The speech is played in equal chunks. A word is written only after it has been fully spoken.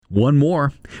One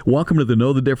more. Welcome to the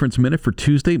Know the Difference Minute for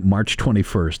Tuesday, March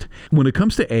 21st. When it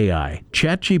comes to AI,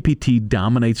 ChatGPT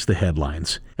dominates the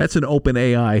headlines. That's an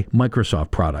OpenAI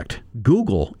Microsoft product.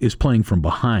 Google is playing from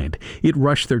behind. It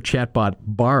rushed their chatbot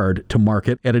Bard to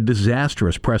market at a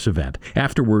disastrous press event.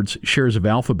 Afterwards, shares of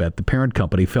Alphabet, the parent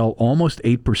company, fell almost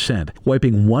 8%,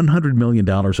 wiping $100 million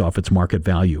off its market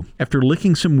value. After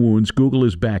licking some wounds, Google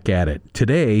is back at it.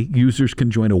 Today, users can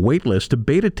join a waitlist to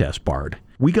beta test Bard.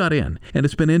 We got in, and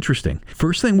it's been interesting.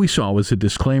 First thing we saw was a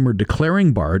disclaimer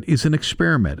declaring Bard is an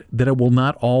experiment, that it will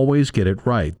not always get it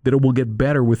right, that it will get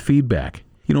better with feedback.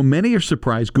 Many are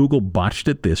surprised Google botched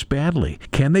it this badly.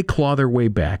 Can they claw their way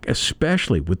back,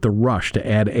 especially with the rush to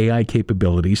add AI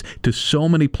capabilities to so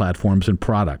many platforms and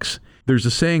products? There's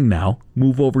a saying now,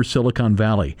 move over Silicon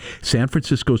Valley. San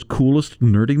Francisco's coolest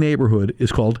nerdy neighborhood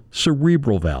is called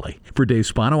Cerebral Valley. For Dave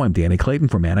Spano, I'm Danny Clayton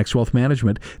from Annex Wealth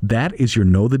Management. That is your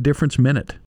Know the Difference Minute.